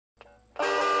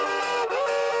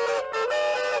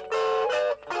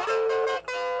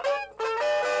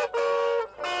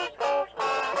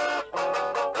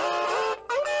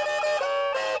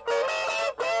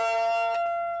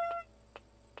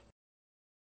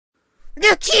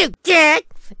Look you, Dad!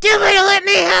 You better let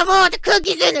me have all the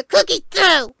cookies in the cookie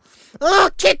dough! I'll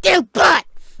kick your butt!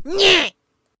 Yeah!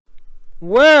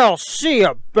 We'll see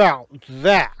about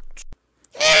that.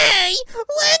 Hey!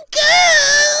 Let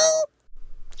go!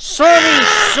 Sorry,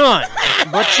 son,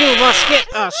 but you must get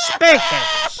a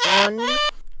spanking, son.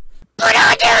 But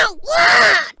I don't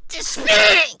want the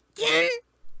spanking!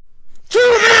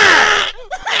 Too bad!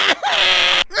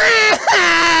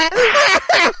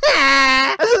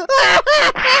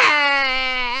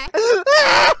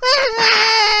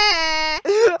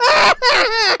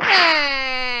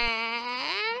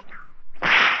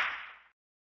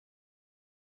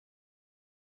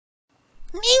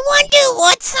 Me wonder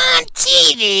what's on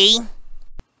TV.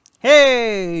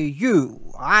 Hey,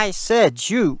 you. I said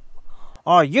you.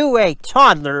 Are you a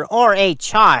toddler or a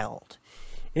child?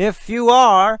 If you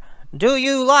are, do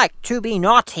you like to be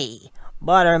naughty,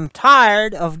 but am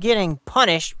tired of getting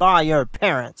punished by your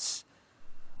parents?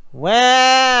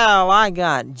 Well, I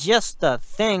got just the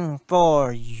thing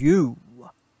for you.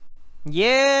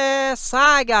 Yes,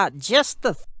 I got just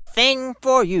the thing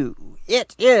for you.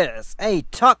 It is a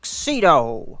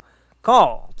tuxedo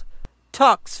called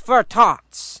Tux for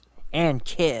Tots and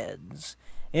Kids.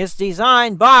 It's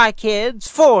designed by kids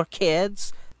for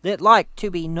kids that like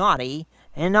to be naughty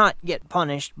and not get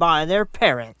punished by their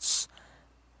parents,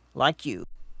 like you.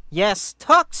 Yes,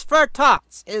 Tux for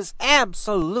Tots is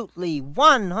absolutely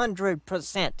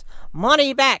 100%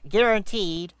 money back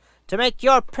guaranteed to make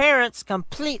your parents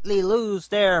completely lose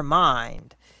their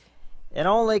mind. It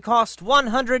only costs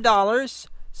 $100,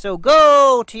 so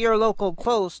go to your local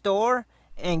clothes store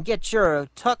and get your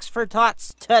Tux for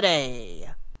Tots today.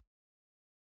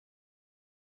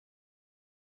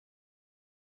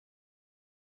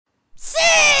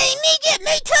 Say, me get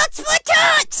me Tux for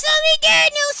Tots, so me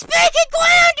get no spanking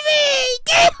ground me!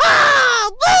 Yee-haw!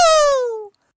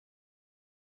 Woo!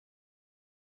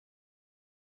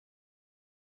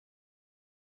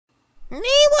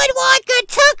 Me would want a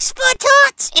Tux for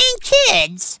Tots and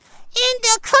Kids in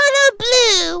the color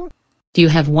blue. Do you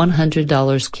have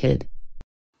 $100, kid?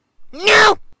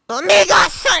 No, but me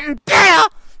got something better.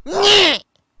 Yeah.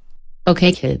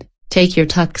 Okay, kid, take your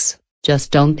tux.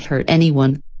 Just don't hurt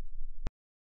anyone.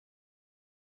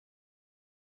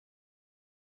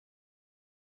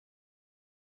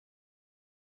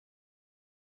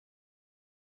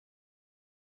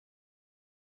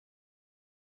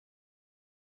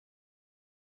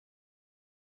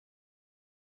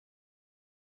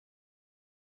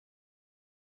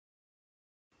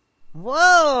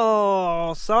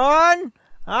 Whoa, son!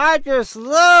 I just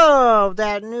love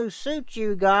that new suit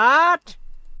you got.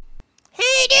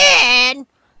 Hey, Dad,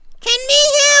 can me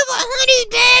have 100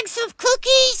 bags of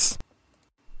cookies?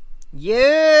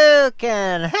 You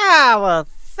can have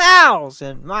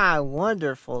 1,000, my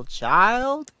wonderful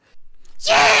child.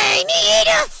 Yay, me eat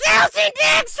 1,000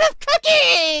 bags of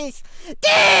cookies!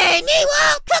 Yay, me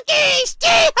want cookies!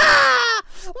 Yee-haw!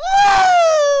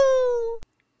 Woo!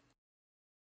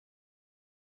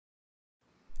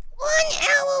 1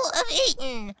 hour of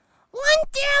eating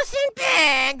 1,000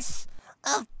 bags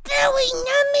of very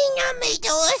nummy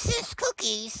delicious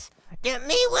cookies that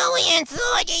me really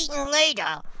enjoy eating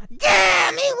later.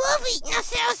 Damn, me love eating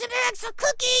 1,000 bags of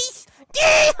cookies.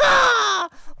 Yee-haw!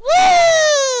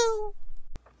 Woo!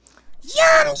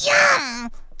 Yum,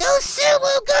 yum! Those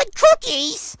super good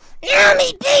cookies. Now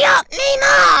me beat up me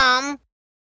mom.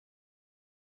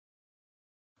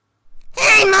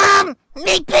 Hey, Mom!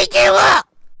 Me beat you up!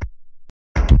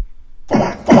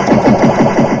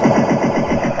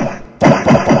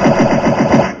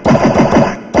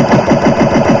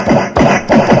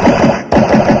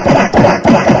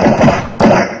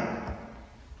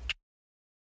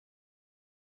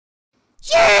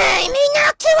 Yay! Me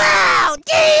knocked you out!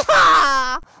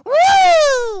 Yee-haw!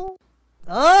 Woo!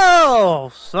 Oh,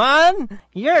 son,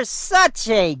 you're such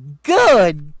a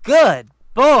good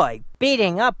boy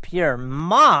beating up your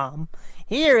mom.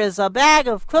 Here is a bag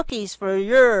of cookies for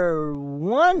your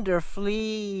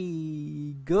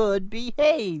wonderfully good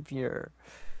behavior.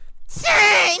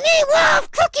 Say, me love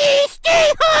cookies!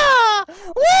 Yee-haw!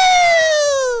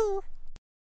 Woo!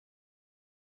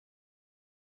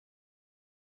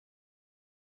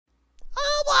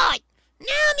 Alright,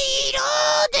 now me eat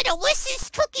all the delicious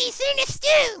cookies in the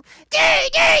stew. Day,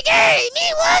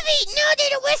 me love eating all the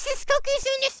delicious cookies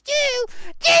in the stew.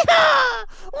 Yee-haw!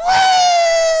 Woo!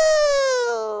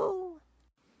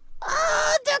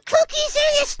 All the cookies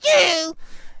in the stew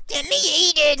that me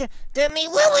eated, that me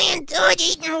really enjoyed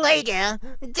eating later.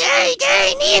 Day,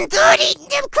 me enjoyed eating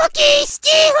them cookies.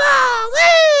 Yee-haw!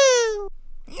 Woo!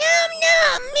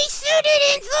 Nom, me sure did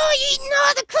enjoy eating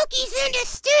all the cookies in the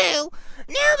stew.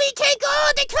 Now we take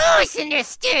all the toys in this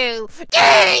stew.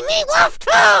 Dang, me wolf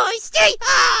toys.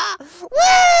 Yee-haw!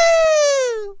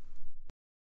 Woo!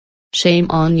 Shame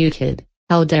on you, kid.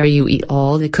 How dare you eat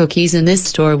all the cookies in this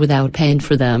store without paying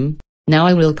for them? Now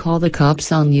I will call the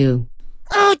cops on you.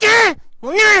 Oh, Dad!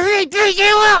 Well, now I beat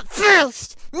you up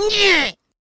first. Yeah.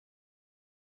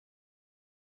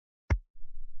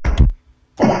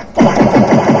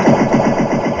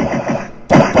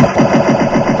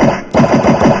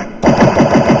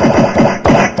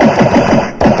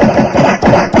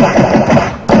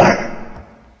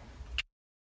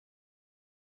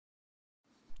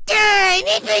 Dang,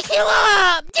 me beat you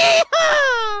up.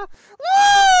 Yee-haw!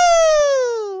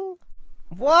 Woo!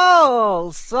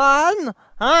 Whoa, son!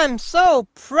 I'm so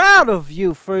proud of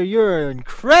you for your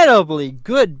incredibly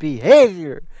good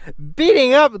behavior.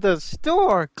 Beating up the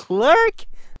store clerk?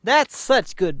 That's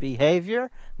such good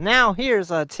behavior. Now here's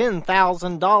a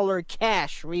 $10,000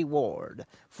 cash reward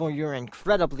for your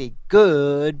incredibly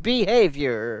good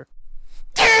behavior.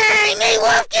 Dang, me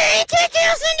wolf gained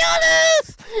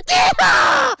 $10,000.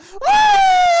 Yee-haw!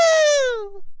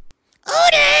 Woo!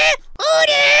 Oh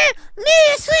there, me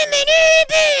a swimming in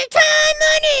big time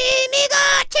money. Me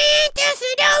got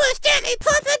 $10,000 that me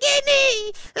papa gave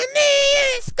me, and me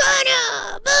is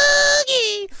gonna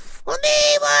boogie. Well,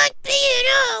 me want being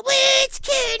a witch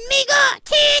kid. Me got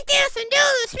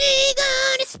 $10,000. Me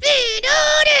gonna spend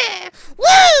all there.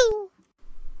 Woo!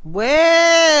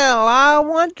 Well, I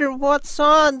wonder what's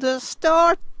on the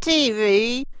Star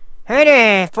TV. Hey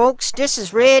there, folks, this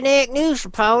is Redneck News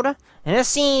Reporter, and it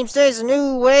seems there's a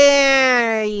new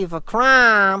wave of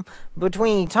crime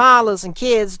between toddlers and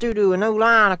kids due to a new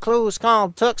line of clothes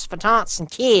called Tux for Tots and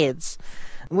Kids,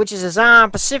 which is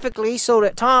designed specifically so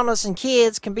that toddlers and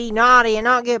kids can be naughty and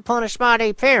not get punished by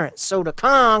their parents. So the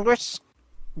Congress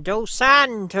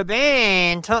decided to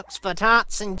ban Tux for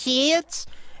Tots and Kids,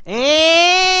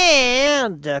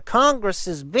 and the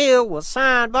Congress's bill was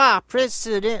signed by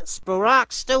President Barack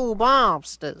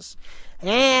Obama.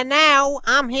 And now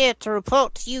I'm here to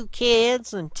report to you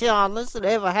kids and toddlers that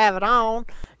ever have it on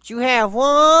that you have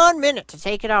 1 minute to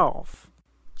take it off.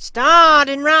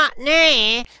 Starting right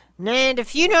now. And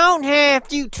if you don't have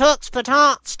to Tux for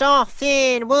Tots off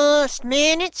in 1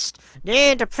 minute,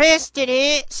 then the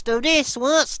President of this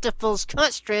wonderful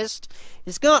country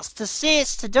is got to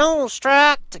insist to don't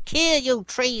strike to kill your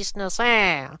treasonous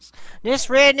ass. This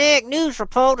Redneck News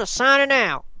Reporter signing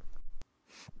out.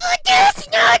 But that's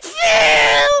not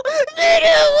fair! They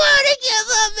don't want to give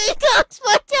up me Tux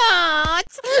for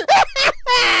Tots!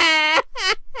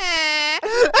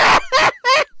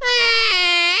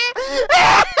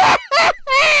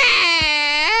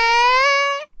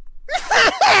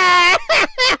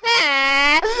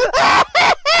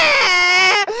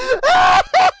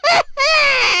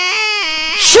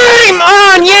 Shame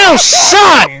on you,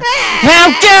 son! How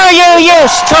dare you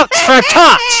use Tux for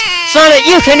Tots so that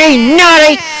you can eat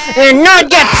naughty and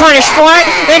not get punished for it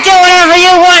and do whatever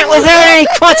you want without any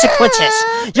consequences.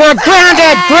 You're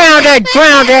grounded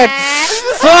for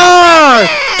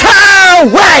 2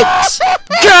 weeks!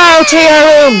 Go to your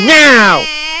room now!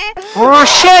 Or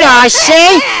should I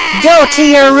say, go to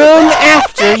your room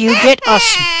after you get a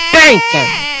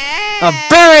spanking. A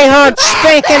very hard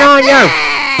spanking on your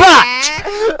butt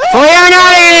for your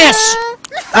naughtiness!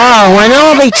 Oh, and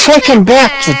I'll be taking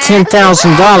back the $10,000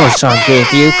 I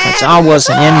gave you, 'cause I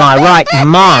wasn't in my right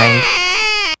mind.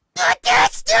 But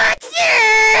that's not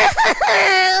fair!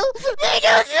 They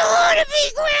don't want to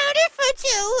be grounded for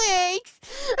 2 weeks!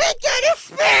 I got a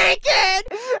spanking!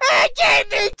 I gave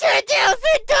me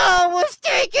 $10,000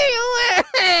 taken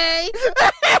away!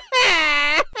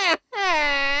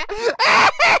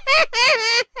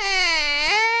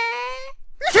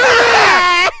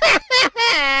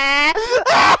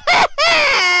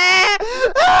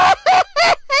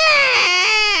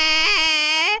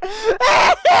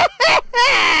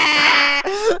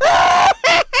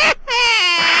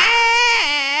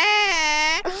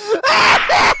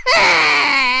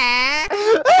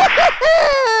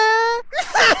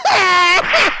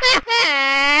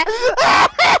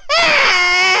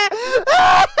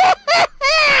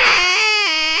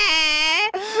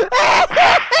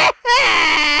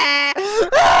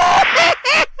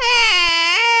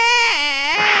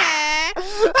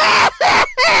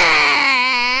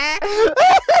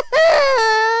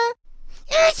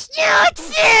 It's not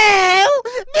fair!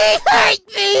 They hurt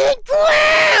me and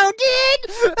grounded!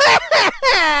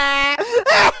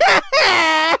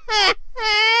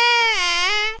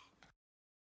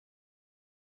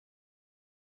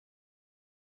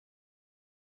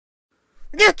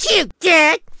 Look you,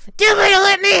 Dad! They're gonna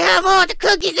let me have all the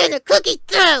cookies in the cookie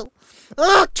dough!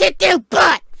 I'll kick your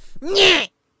butt! Yeah!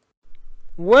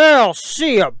 We'll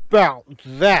see about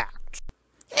that.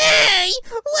 Hey,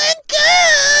 let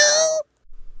go!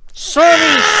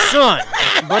 Sorry, son,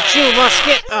 but you must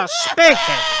get a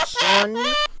spanking, son.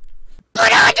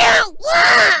 But I don't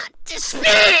want to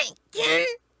spanking!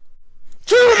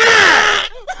 Too bad!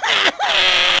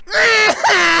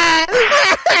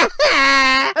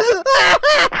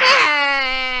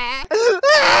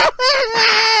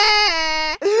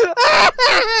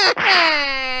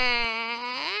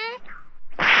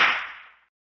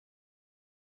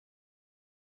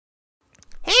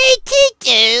 Hey,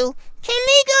 Tutu, can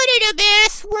we go to the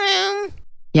bathroom?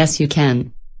 Yes, you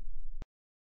can.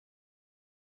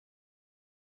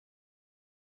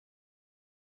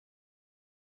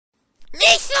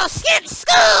 Me so skip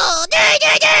school! Day,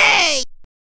 day, day!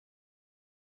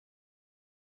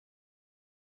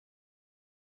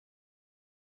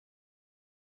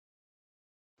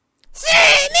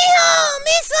 Say, me home!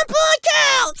 Me some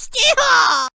podcasts!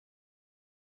 Yeehaw!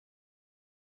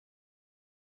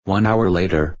 1 hour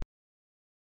later.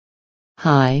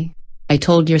 Hi. I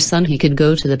told your son he could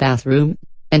go to the bathroom,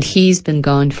 and he's been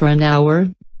gone for an hour.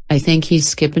 I think he's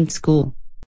skipping school.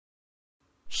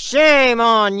 Shame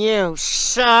on you,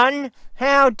 son!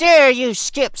 How dare you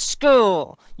skip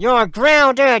school? You're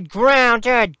grounded,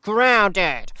 grounded,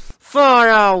 grounded for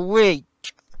a week.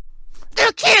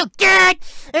 Look you, Dad!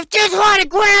 If you want to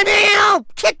ground me, I'll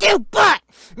kick your butt!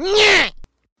 Yeah!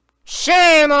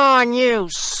 Shame on you,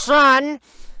 son!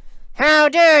 How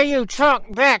dare you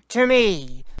talk back to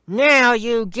me? Now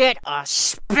you get a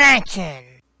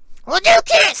spanking. Well, you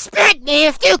can't spank me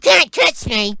if you can't catch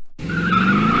me!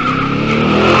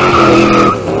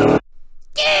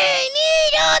 Damn,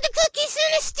 eat all the cookies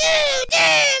in the stew!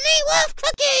 Damn, eat wolf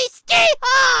cookies!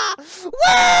 Yeehaw! Woo!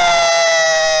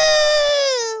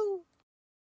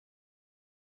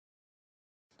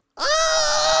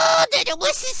 Oh, the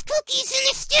delicious cookies in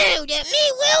the stew that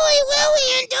me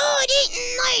Willie enjoyed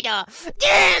eating later.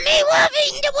 Damn, me love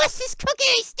eating delicious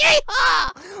cookies.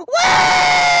 Yeehaw! Woo!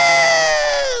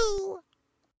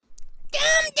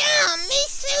 Dum, me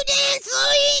Sudan's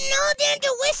all eating all them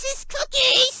delicious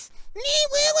cookies. Me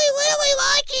really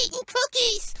like eating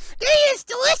cookies. They is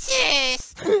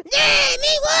delicious. Damn,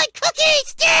 me like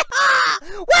cookies. Yeehaw!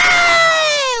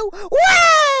 Woo! Woo!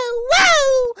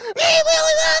 Me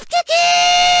really love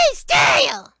cookies!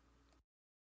 Damn!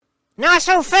 Not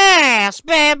so fast,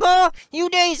 bad boy. Your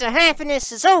days of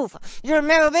happiness is over. You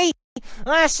remember me?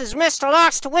 This is Mr.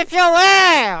 Likes to Whip Your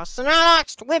Ass, and I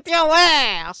likes to whip your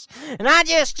ass. And I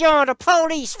just joined the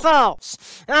police force.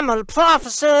 I'm an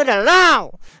officer of the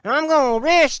law, and I'm gonna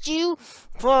arrest you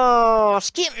for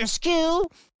skipping school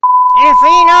and for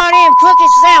eating all them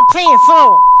cookies without paying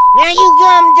for 'em. Now you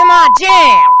come to my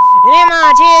jail, and in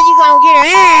my jail you gonna get an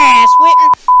ass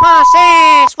whipping, horse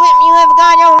ass whipping you ever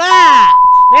got in your life.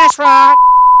 That's right.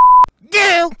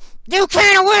 Do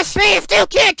kind of worse me if you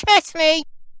can't catch me.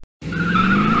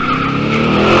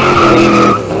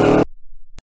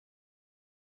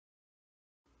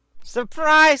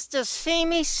 Surprised to see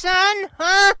me, son,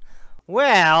 huh?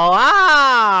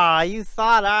 Well, you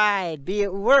thought I'd be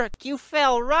at work. You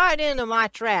fell right into my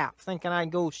trap, thinking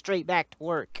I'd go straight back to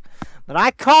work. But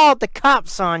I called the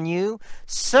cops on you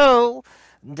so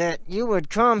that you would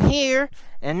come here,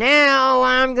 and now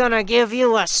I'm gonna give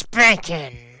you a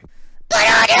spanking. But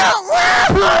I don't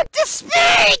want to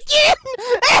spank you!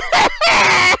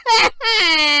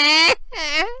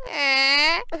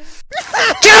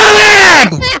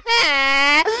 Dylan!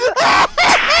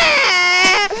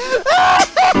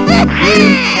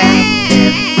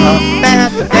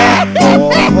 About that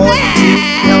boy, you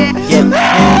don't get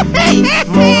any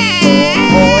more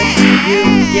boy. You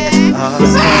get a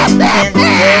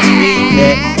spanking every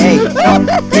day. Don't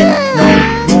get no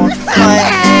more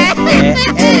money.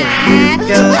 You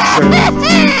deserve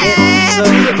it, so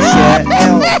you shall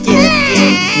get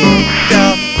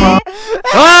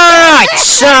Alright,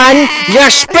 son, your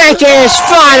spanking is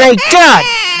finally done.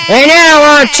 And now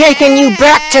I'm taking you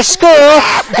back to school,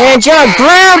 and you're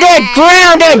grounded for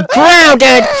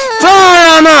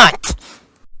a month.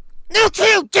 Look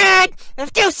you, Dad!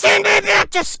 If you send me back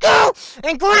to school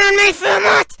and ground me for a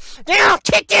month, then I'll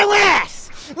kick your ass!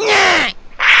 Nah!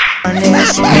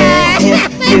 punishment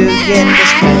if you get the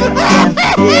spanking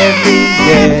every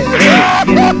day. You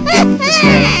get the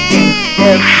spanking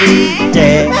every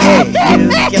day. You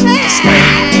get the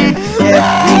spanking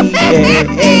every day.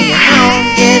 You don't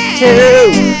get to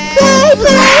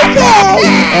play.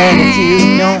 And if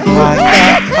you don't like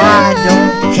that, I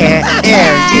don't care.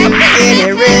 You get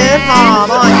it ripped on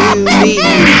you.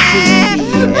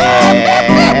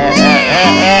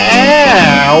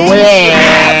 Well.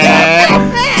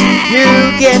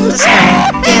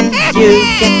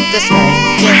 the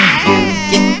spanking,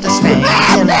 you get the spanking,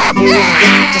 you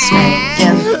get the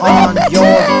spanking on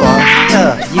your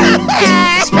butt. You get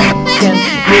the spanking,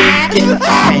 you get the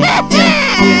spanking,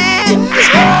 you get the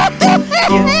spanking,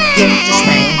 you get the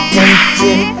spanking, you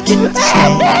get the spanking, you get the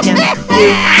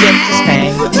spanking,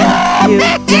 you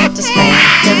get the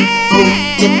spanking, you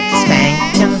get the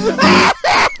spanking.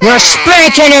 Your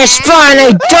spanking is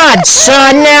finally done,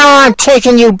 son. Now I'm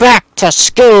taking you back to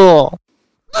school.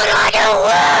 But I don't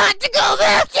want to go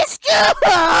back to school!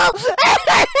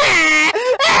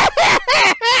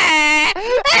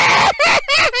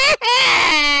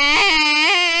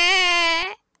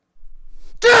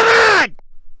 Come on!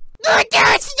 But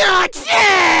that's not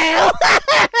fair!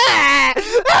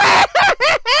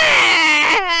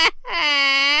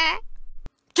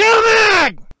 Come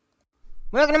on!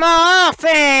 Welcome to my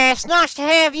office. Nice to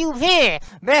have you here.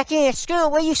 Back in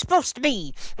school where you supposed to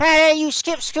be. How dare you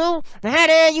skip school? And how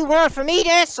dare you run from me?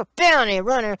 That's a bounty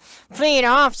runner fleeing the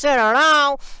officer of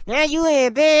law. Now you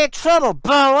in big trouble,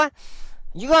 boy.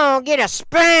 You gonna get a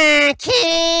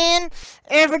spanking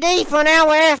every day for an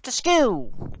hour after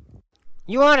school.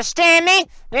 You understand me?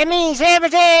 That means every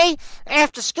day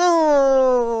after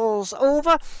school's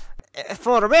over,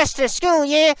 for the rest of the school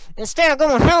year, instead of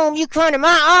going home, you come to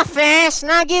my office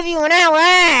and I'll give you an hour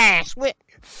ass whipping.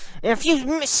 If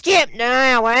you skip an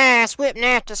hour ass whipping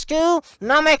after school,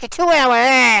 then I'll make a 2-hour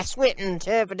ass whipping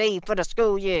every day for the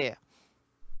school year.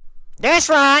 That's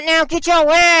right, now get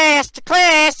your ass to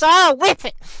class, so I'll whip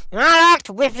it. And I like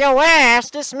to whip your ass,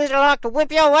 this means I like to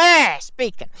whip your ass,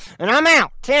 speaking. And I'm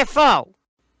out, 10-4.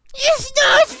 It's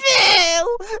not fair!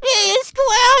 It's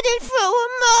crowded full of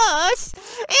moss,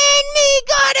 and me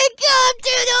gotta come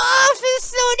to the office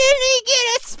so that he get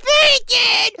a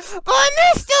spanking! But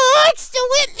Mr. likes to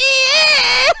whip me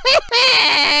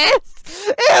ass!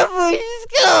 Every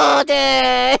school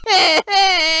day!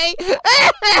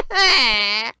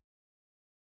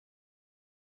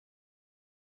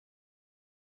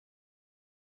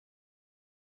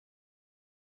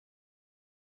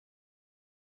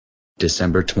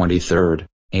 December 23rd,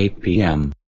 8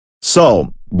 p.m.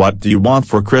 So, what do you want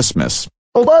for Christmas?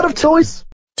 A lot of toys.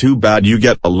 Too bad you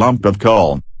get a lump of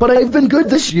coal. But I've been good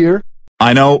this year.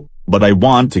 I know, but I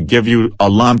want to give you a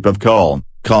lump of coal,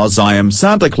 'cause I am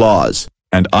Santa Claus,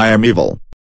 and I am evil.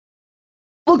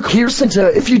 Look here,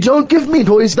 Santa, if you don't give me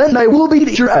toys, then I will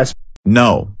beat your ass.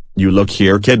 No, you look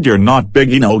here, kid, you're not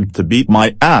big enough to beat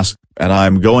my ass, and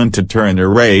I'm going to turn your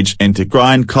rage into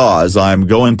grind, 'cause I'm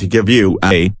going to give you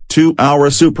a 2-hour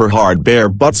super hard bare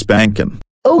butt spanking.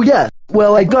 Oh yeah,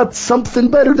 well I got something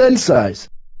better than size.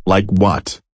 Like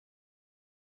what?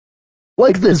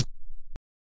 Like this.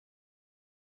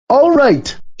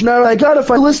 Alright, now I got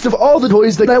a list of all the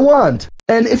toys that I want,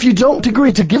 and if you don't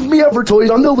agree to give me other toys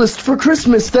on the list for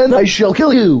Christmas, then I shall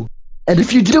kill you. And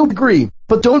if you do agree,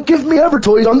 but don't give me other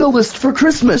toys on the list for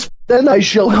Christmas, then I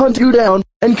shall hunt you down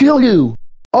and kill you.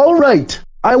 Alright,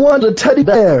 I want a teddy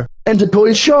bear, and a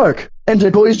toy shark, and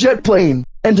a toy jet plane,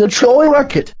 and a toy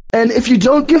rocket, and if you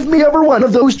don't give me ever one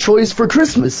of those toys for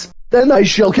Christmas, then I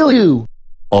shall kill you.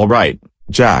 Alright,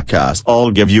 jackass,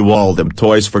 I'll give you all them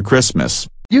toys for Christmas.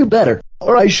 You better,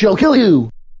 or I shall kill you.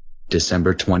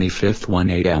 December 25th, 1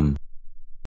 a.m.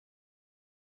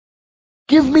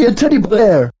 Give me a teddy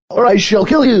bear, or I shall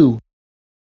kill you.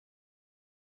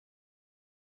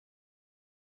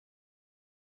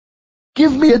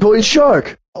 Give me a toy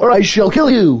shark, or I shall kill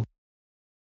you.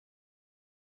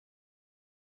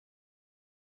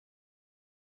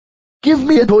 Give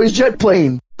me a toy jet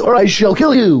plane, or I shall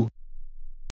kill you.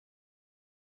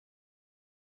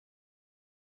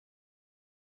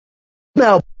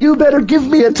 Now, you better give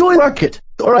me a toy rocket,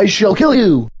 or I shall kill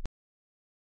you.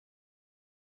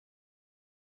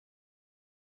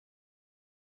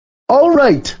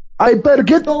 Alright, I better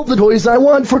get all the toys I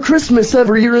want for Christmas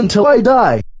every year until I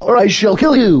die, or I shall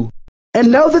kill you.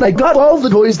 And now that I got all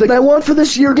the toys that I want for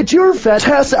this year, get your fat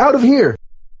ass out of here.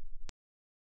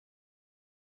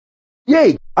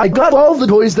 Yay, I got all the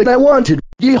toys that I wanted,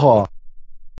 yeehaw.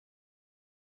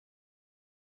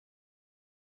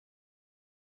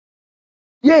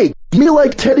 Yay, me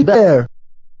like teddy bear.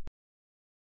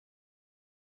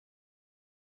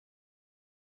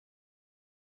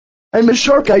 I'm a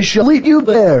shark, I shall eat you,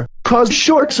 bear, 'cause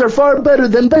sharks are far better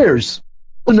than bears.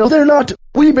 Oh, no, they're not,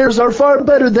 we bears are far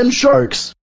better than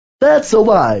sharks. That's a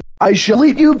lie, I shall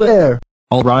eat you, bear.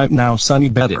 Alright now, Sonny,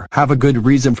 better have a good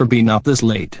reason for being up this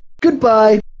late.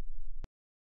 Goodbye.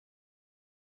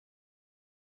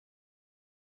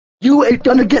 You ain't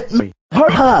gonna get me, ha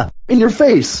ha, in your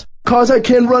face, 'cause I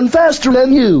can run faster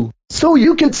than you, so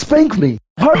you can spank me,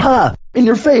 ha ha, in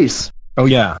your face. Oh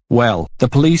yeah, well, the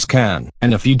police can,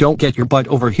 and if you don't get your butt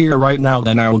over here right now,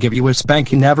 then I will give you a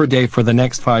spanking every day for the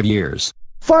next 5 years.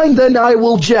 Fine then, I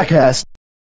will, jackass.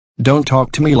 Don't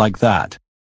talk to me like that.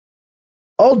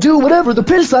 I'll do whatever the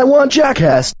piss I want,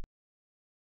 jackass.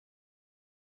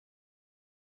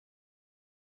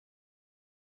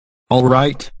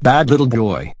 Alright, bad little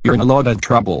boy, you're in a lot of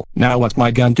trouble. Now what's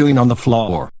my gun doing on the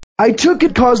floor? I took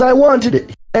it 'cause I wanted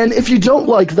it, and if you don't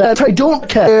like that, I don't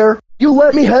care. You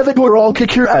let me have it or I'll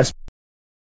kick your ass.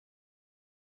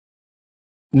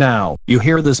 Now, you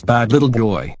hear this, bad little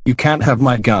boy, you can't have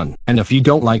my gun, and if you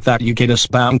don't like that you get a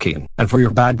spanking, and for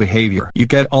your bad behavior you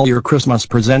get all your Christmas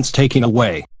presents taken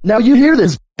away. Now you hear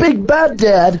this, big bad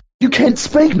dad, you can't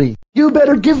spank me. You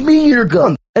better give me your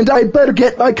gun, and I better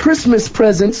get my Christmas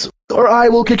presents, or I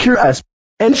will kick your ass,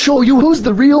 and show you who's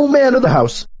the real man of the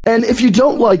house. And if you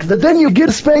don't like that, then you get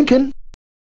a spanking.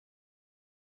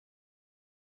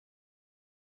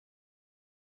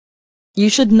 You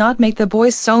should not make the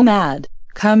boys so mad.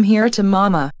 Come here to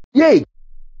mama. Yay!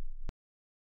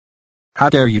 How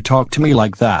dare you talk to me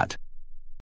like that?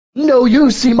 No,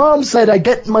 you see, Mom said I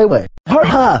get my way. Ha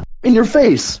ha! In your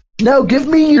face. Now give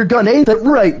me your gun, ain't that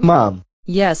right, Mom?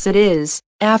 Yes, it is,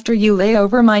 after you lay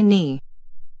over my knee.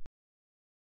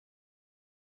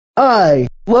 I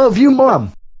love you,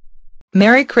 Mom.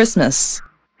 Merry Christmas.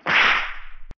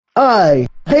 I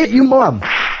hate you, Mom.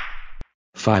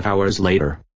 5 hours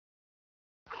later.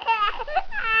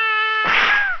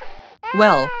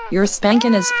 Well, your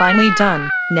spanking is finally done.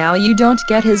 Now you don't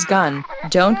get his gun,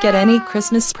 don't get any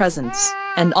Christmas presents,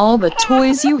 and all the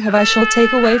toys you have I shall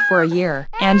take away for a year,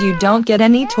 and you don't get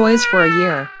any toys for a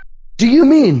year. Do you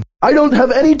mean I don't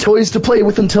have any toys to play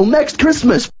with until next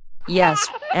Christmas? Yes,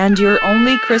 and your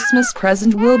only Christmas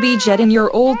present will be getting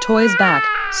your old toys back,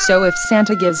 so if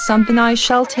Santa gives something I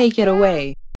shall take it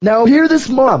away. Now hear this,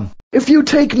 Mom. If you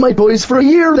take my toys for a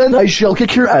year, then I shall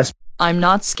kick your ass. I'm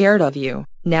not scared of you.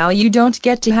 Now you don't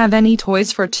get to have any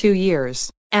toys for 2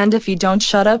 years. And if you don't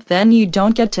shut up, then you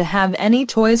don't get to have any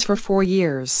toys for 4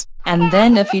 years. And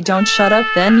then if you don't shut up,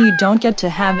 then you don't get to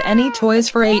have any toys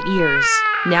for 8 years.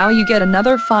 Now you get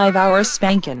another 5 hours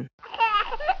spanking.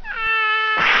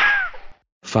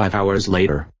 5 hours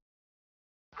later.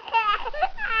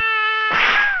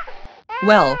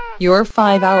 Well, your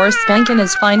 5 hours spanking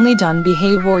is finally done.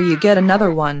 Behave or you get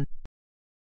another one.